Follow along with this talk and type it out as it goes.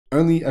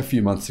Only a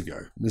few months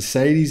ago,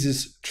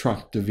 Mercedes'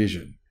 truck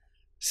division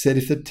said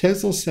if the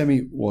Tesla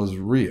Semi was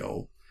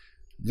real,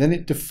 then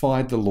it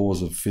defied the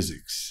laws of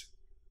physics.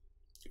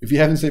 If you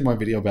haven't seen my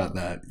video about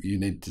that, you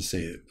need to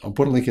see it. I'll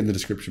put a link in the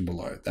description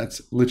below.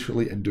 That's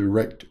literally a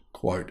direct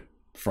quote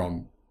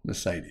from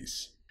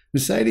Mercedes.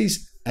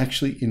 Mercedes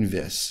actually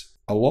invests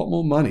a lot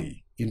more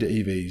money into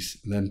EVs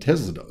than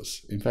Tesla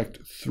does. In fact,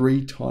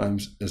 3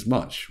 times as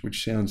much,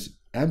 which sounds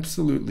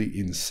absolutely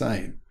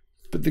insane.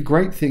 But the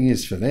great thing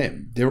is for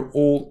them, they're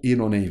all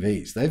in on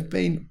EVs. They've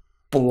been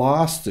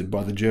blasted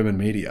by the German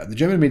media. The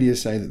German media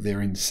say that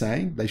they're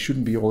insane. They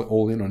shouldn't be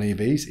all in on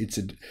EVs.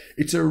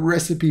 It's a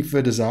recipe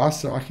for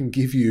disaster. I can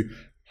give you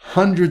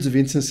hundreds of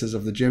instances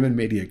of the German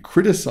media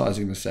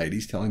criticizing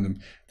Mercedes, telling them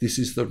this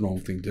is the wrong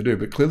thing to do.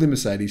 But clearly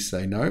Mercedes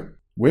say, no,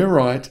 we're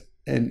right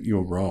and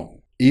you're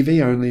wrong.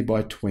 EV only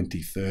by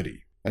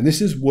 2030. And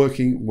this is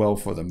working well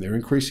for them. They're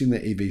increasing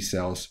their EV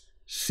sales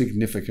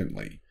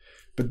significantly.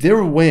 But they're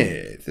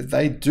aware that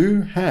they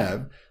do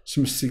have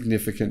some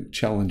significant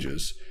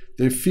challenges.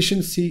 The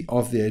efficiency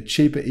of their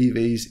cheaper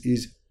EVs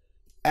is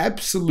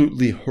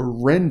absolutely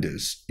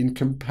horrendous in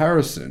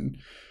comparison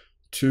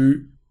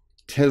to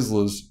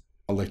Tesla's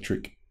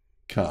electric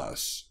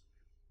cars.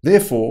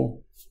 Therefore,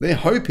 they're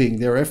hoping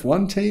their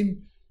F1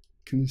 team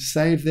can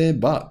save their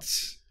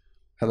butts.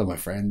 Hello, my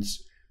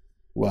friends.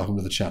 Welcome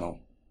to the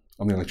channel.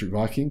 I'm the Electric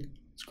Viking.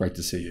 It's great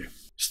to see you.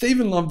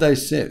 Stephen Loveday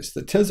says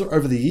that Tesla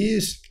over the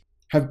years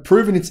have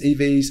proven its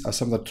EVs are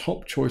some of the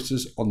top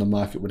choices on the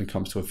market when it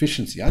comes to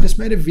efficiency. I just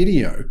made a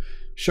video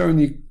showing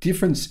the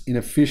difference in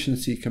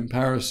efficiency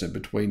comparison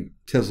between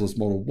Tesla's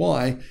Model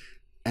Y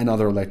and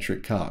other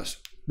electric cars.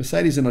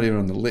 Mercedes are not even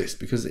on the list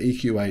because the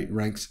EQA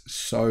ranks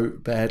so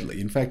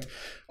badly. In fact,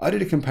 I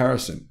did a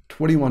comparison,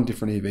 21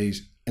 different EVs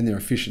and their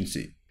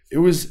efficiency. It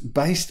was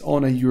based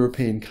on a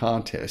European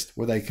car test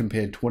where they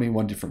compared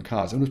 21 different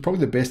cars. It was probably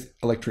the best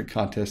electric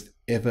car test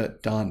ever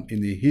done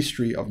in the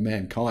history of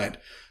mankind.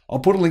 I'll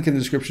put a link in the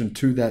description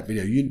to that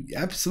video. You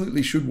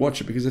absolutely should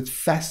watch it because it's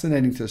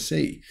fascinating to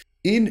see.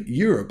 In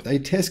Europe, they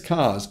test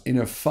cars in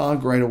a far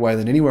greater way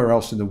than anywhere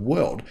else in the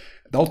world.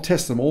 They'll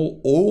test them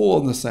all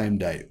on the same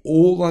day,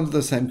 all under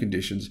the same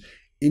conditions,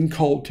 in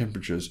cold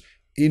temperatures,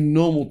 in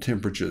normal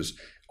temperatures,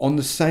 on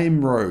the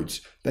same roads.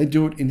 They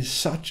do it in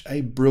such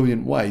a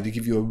brilliant way to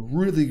give you a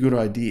really good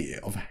idea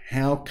of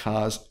how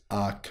cars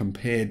are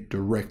compared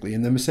directly.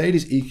 And the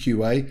Mercedes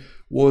EQA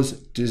was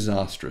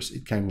disastrous.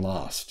 It came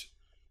last.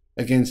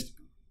 Against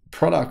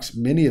products,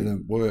 many of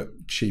them were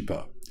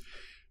cheaper.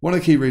 One of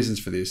the key reasons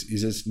for this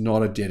is it's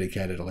not a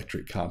dedicated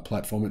electric car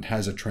platform. It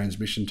has a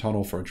transmission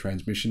tunnel for a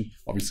transmission.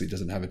 Obviously, it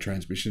doesn't have a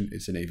transmission.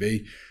 It's an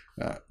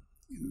EV.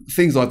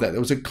 Things like that. It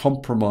was a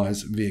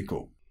compromise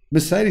vehicle.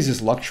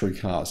 Mercedes' luxury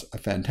cars are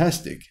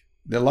fantastic.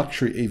 Their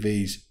luxury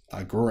EVs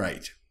are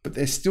great. But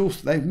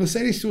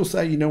Mercedes still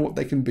say, you know what,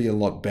 they can be a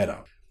lot better.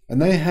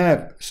 And they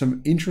have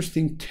some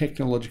interesting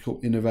technological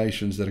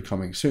innovations that are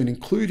coming soon,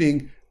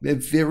 including their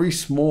very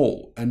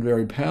small and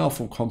very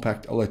powerful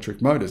compact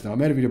electric motors. Now, I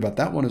made a video about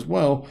that one as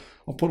well.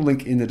 I'll put a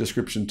link in the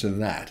description to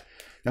that.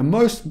 Now,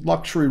 most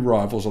luxury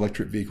rivals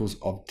electric vehicles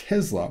of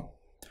Tesla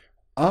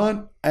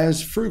aren't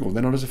as frugal.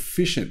 They're not as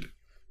efficient,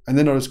 and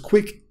they're not as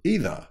quick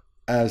either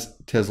as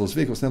Tesla's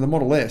vehicles. Now, the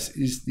Model S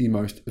is the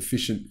most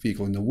efficient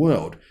vehicle in the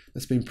world.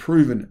 That's been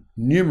proven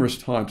numerous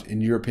times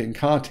in European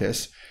car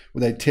tests,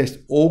 where they test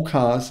all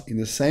cars in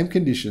the same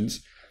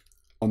conditions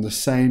on the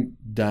same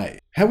day.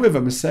 However,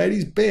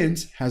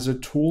 Mercedes-Benz has a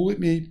tool it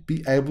may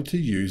be able to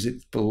use,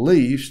 it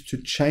believes,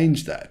 to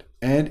change that.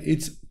 And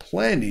it's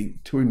planning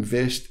to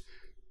invest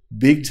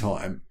big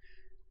time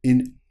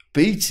in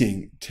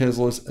beating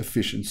Tesla's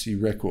efficiency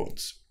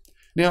records.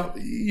 Now,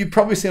 you've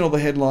probably seen all the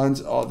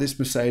headlines, oh, this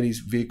Mercedes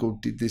vehicle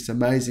did this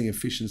amazing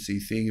efficiency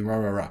thing, rah,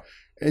 rah, rah.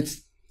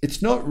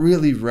 It's not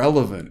really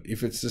relevant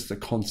if it's just a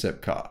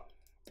concept car.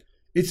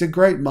 It's a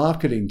great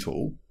marketing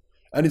tool,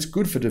 and it's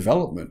good for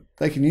development.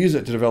 They can use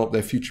it to develop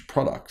their future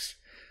products.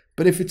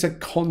 But if it's a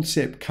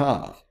concept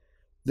car,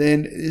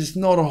 then there's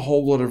not a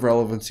whole lot of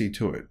relevancy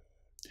to it.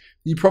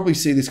 You probably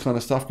see this kind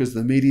of stuff because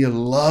the media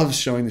loves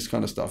showing this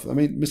kind of stuff. I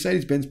mean,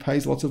 Mercedes-Benz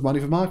pays lots of money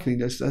for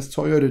marketing, as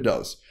Toyota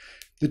does.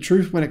 The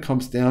truth when it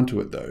comes down to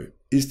it, though,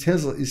 is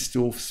Tesla is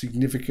still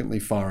significantly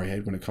far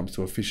ahead when it comes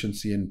to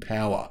efficiency and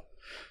power.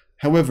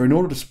 However, in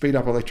order to speed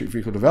up electric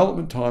vehicle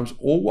development times,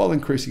 all while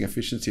increasing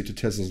efficiency to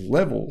Tesla's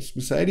levels,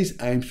 Mercedes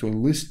aims to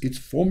enlist its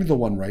Formula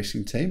One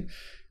racing team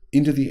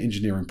into the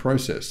engineering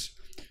process.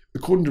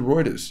 According to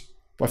Reuters,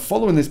 by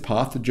following this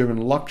path, the German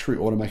luxury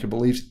automaker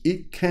believes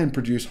it can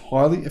produce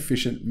highly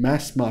efficient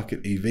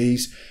mass-market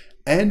EVs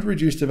and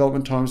reduce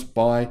development times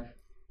by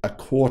a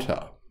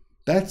quarter.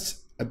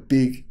 That's a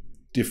big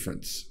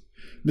difference.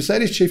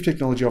 Mercedes Chief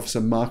Technology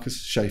Officer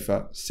Markus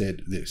Schaefer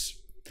said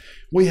this: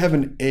 "We have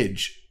an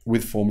edge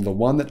with Formula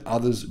One that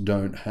others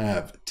don't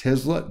have.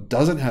 Tesla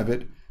doesn't have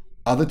it.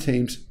 Other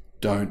teams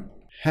don't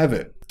have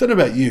it." Don't know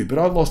about you, but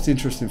I lost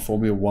interest in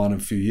Formula One a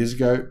few years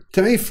ago.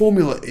 To me,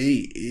 Formula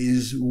E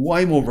is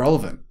way more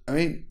relevant. I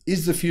mean,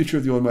 is the future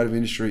of the automotive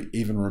industry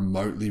even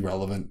remotely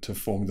relevant to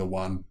Formula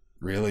One?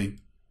 Really?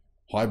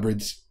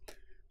 hybrids,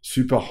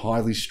 super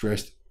highly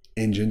stressed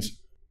engines,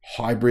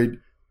 hybrid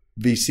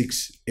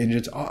V6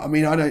 engines. I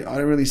mean, I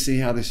don't really see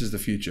how this is the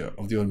future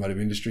of the automotive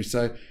industry,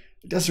 so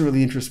it doesn't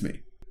really interest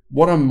me.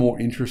 What I'm more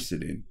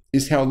interested in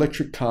is how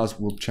electric cars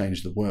will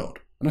change the world.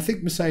 And I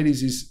think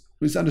Mercedes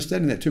is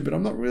understanding that too, but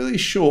I'm not really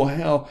sure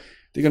how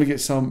they're going to get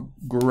some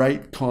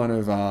great kind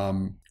of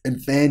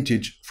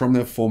advantage from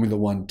their Formula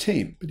One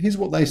team. But here's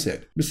what they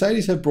said.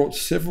 Mercedes have brought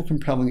several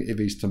compelling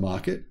EVs to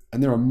market,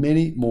 and there are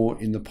many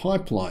more in the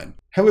pipeline.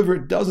 However,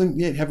 it doesn't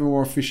yet have a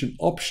more efficient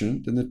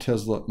option than the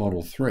Tesla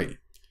Model 3.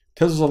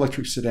 Tesla's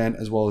electric sedan,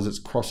 as well as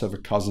its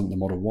crossover cousin, the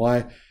Model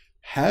Y,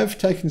 have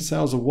taken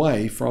sales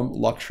away from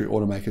luxury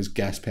automakers'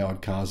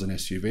 gas-powered cars and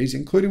SUVs,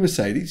 including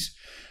Mercedes,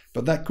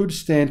 but that could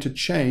stand to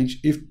change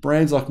if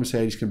brands like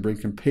Mercedes can bring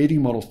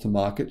competing models to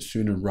market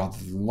sooner rather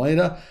than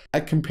later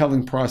at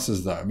compelling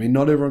prices though. I mean,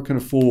 not everyone can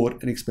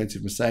afford an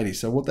expensive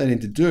Mercedes, so what they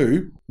need to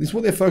do is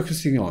what they're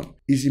focusing on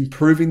is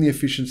improving the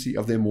efficiency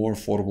of their more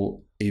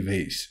affordable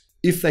EVs.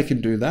 If they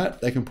can do that,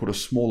 they can put a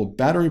smaller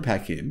battery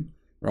pack in,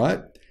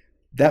 right?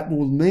 That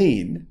will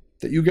mean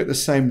that you'll get the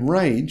same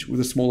range with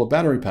a smaller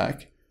battery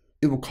pack.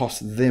 It will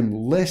cost them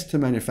less to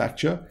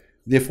manufacture,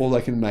 therefore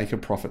they can make a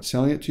profit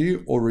selling it to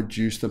you or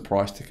reduce the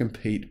price to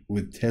compete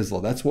with Tesla.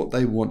 That's what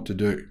they want to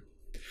do.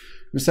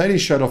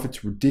 Mercedes showed off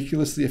its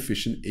ridiculously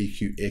efficient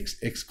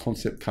EQXX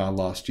concept car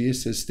last year,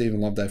 says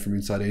Stephen Loveday from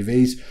Inside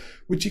EVs,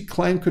 which it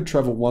claimed could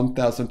travel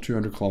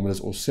 1,200 kilometers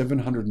or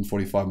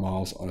 745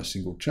 miles on a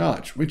single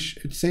charge, which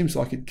it seems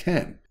like it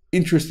can.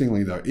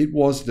 Interestingly though, it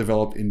was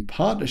developed in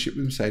partnership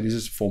with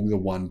Mercedes' Formula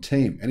One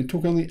team, and it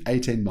took only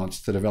 18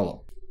 months to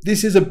develop.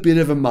 This is a bit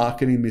of a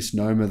marketing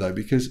misnomer though,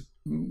 because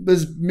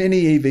there's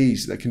many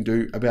EVs that can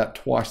do about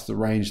twice the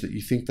range that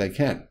you think they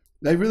can.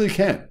 They really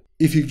can,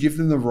 if you give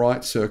them the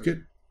right circuit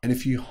and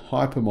if you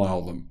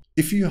hypermile them.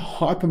 If you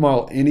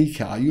hypermile any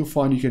car, you'll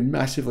find you can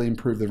massively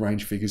improve the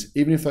range figures,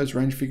 even if those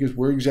range figures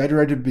were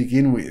exaggerated to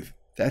begin with.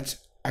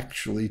 That's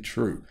actually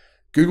true.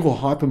 Google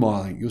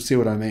hypermiling, you'll see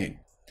what I mean.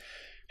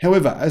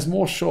 However, as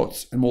more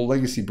shorts and more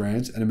legacy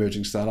brands and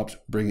emerging startups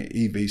bring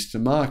EVs to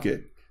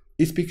market,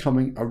 it's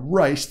becoming a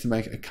race to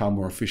make a car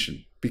more efficient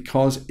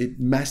because it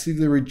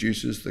massively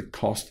reduces the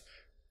cost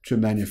to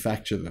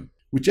manufacture them.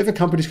 Whichever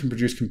companies can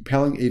produce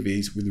compelling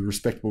EVs with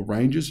respectable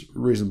ranges,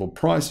 reasonable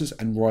prices,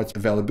 and wide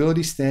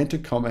availability stand to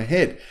come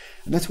ahead.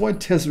 And that's why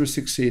Tesla is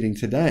succeeding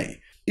today.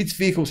 Its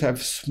vehicles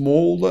have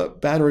smaller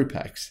battery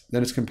packs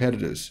than its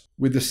competitors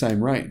with the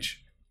same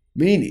range,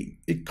 meaning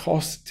it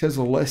costs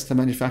Tesla less to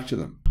manufacture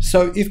them.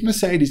 So if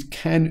Mercedes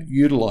can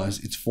utilize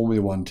its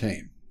Formula One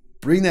team,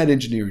 bring that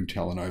engineering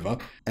talent over,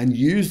 and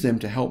use them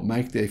to help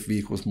make their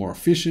vehicles more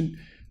efficient,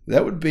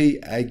 that would be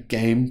a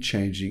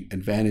game-changing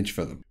advantage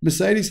for them.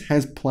 Mercedes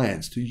has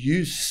plans to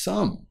use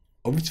some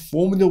of its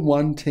Formula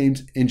One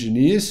team's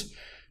engineers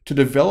to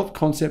develop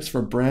concepts for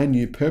a brand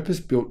new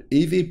purpose-built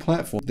EV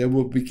platform that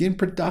will begin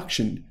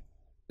production,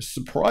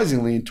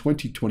 surprisingly, in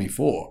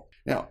 2024.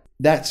 Now,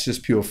 that's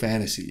just pure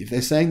fantasy. If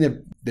they're saying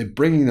they're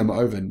bringing them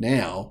over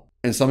now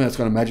and somehow it's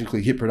going to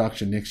magically hit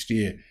production next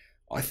year,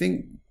 I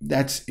think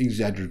that's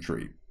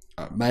exaggeratory.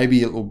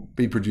 Maybe it will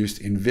be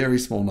produced in very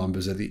small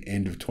numbers at the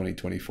end of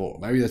 2024.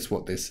 Maybe that's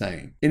what they're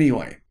saying.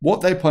 Anyway,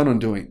 what they plan on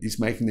doing is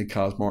making the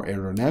cars more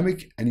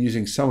aerodynamic and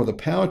using some of the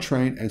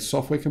powertrain and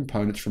software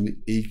components from the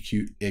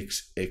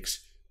EQXX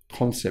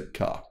concept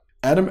car.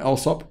 Adam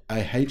Alsop,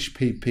 a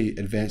HPP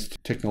Advanced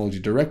Technology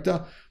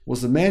Director,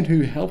 was the man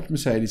who helped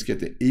Mercedes get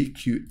the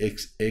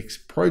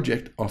EQXX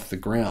project off the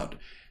ground.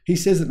 He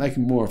says that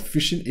making more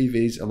efficient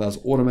EVs allows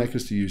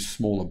automakers to use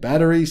smaller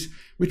batteries,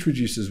 which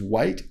reduces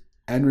weight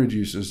and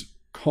reduces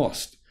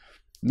cost.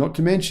 Not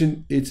to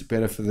mention, it's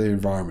better for the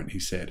environment, he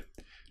said.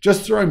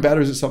 Just throwing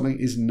batteries at something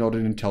is not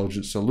an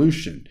intelligent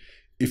solution.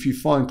 If you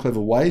find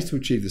clever ways to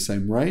achieve the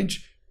same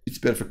range, it's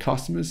better for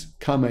customers,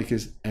 car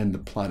makers, and the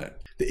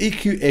planet. The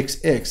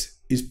EQXX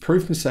is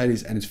proof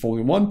Mercedes and its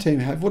Formula One team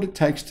have what it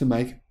takes to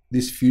make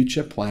this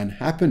future plan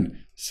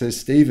happen, says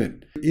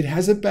Stephen. It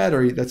has a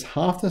battery that's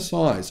half the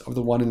size of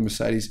the one in the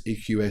Mercedes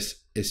EQS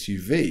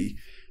SUV,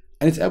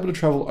 and it's able to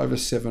travel over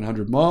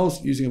 700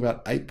 miles using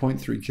about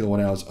 8.3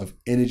 kilowatt hours of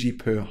energy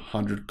per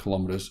 100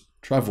 kilometers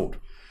traveled.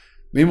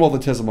 Meanwhile, the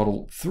Tesla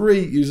Model 3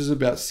 uses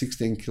about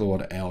 16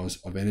 kilowatt hours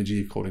of energy,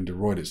 according to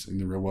Reuters. In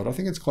the real world, I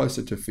think it's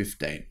closer to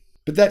 15.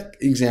 But that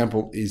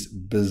example is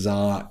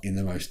bizarre in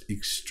the most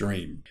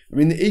extreme. I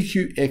mean, the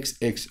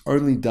EQXX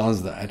only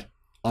does that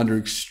under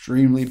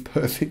extremely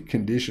perfect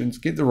conditions,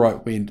 get the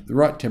right wind, the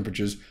right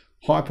temperatures,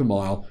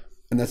 hypermile,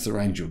 and that's the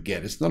range you'll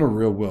get. It's not a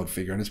real world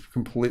figure, and it's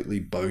completely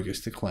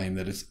bogus to claim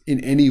that it's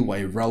in any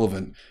way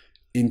relevant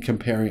in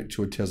comparing it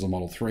to a Tesla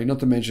Model 3. Not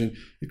to mention,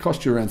 it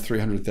cost you around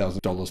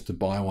 $300,000 to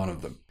buy one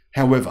of them.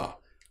 However,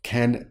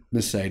 can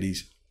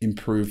Mercedes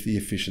improve the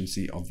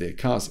efficiency of their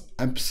cars?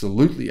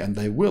 Absolutely, and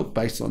they will,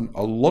 based on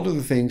a lot of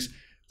the things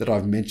that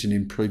I've mentioned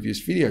in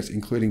previous videos,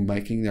 including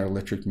making their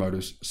electric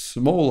motors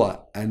smaller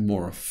and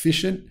more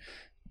efficient,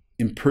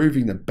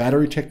 improving the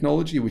battery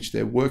technology, which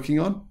they're working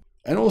on,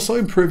 and also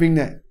improving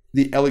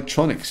the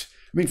electronics.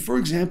 mean, for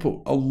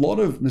example, a lot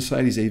of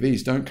Mercedes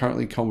EVs don't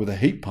currently come with a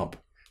heat pump.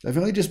 They've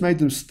only just made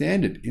them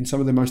standard in some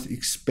of the most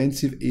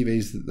expensive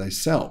EVs that they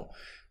sell.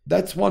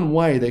 That's one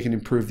way they can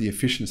improve the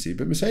efficiency.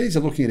 But Mercedes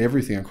are looking at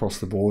everything across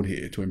the board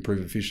here to improve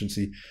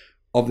efficiency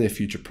of their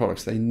future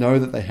products. They know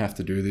that they have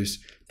to do this.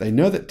 They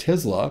know that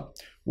Tesla,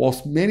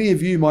 whilst many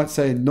of you might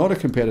say not a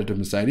competitor to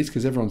Mercedes,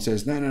 because everyone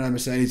says, no,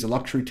 Mercedes, a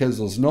luxury,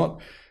 Tesla's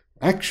not.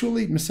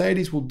 Actually,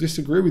 Mercedes will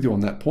disagree with you on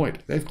that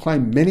point. They've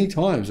claimed many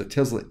times that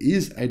Tesla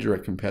is a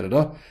direct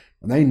competitor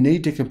and they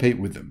need to compete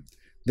with them.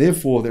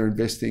 Therefore, they're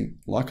investing,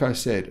 like I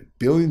said,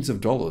 billions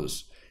of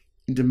dollars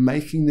into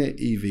making their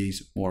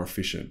EVs more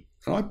efficient.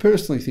 And I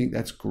personally think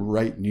that's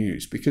great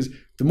news because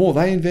the more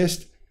they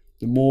invest,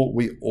 the more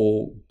we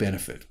all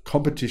benefit.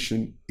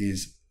 Competition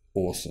is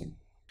awesome.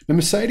 Now,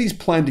 Mercedes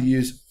plan to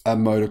use a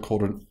motor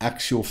called an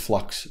axial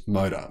flux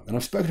motor. And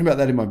I've spoken about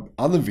that in my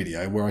other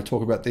video where I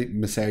talk about the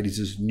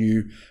Mercedes'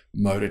 new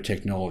motor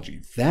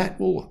technology. That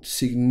will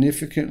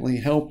significantly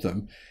help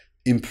them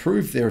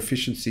improve their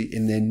efficiency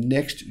in their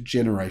next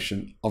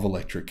generation of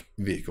electric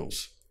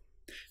vehicles.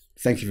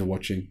 Thank you for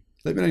watching.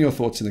 Let me know your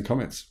thoughts in the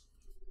comments.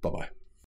 Bye-bye.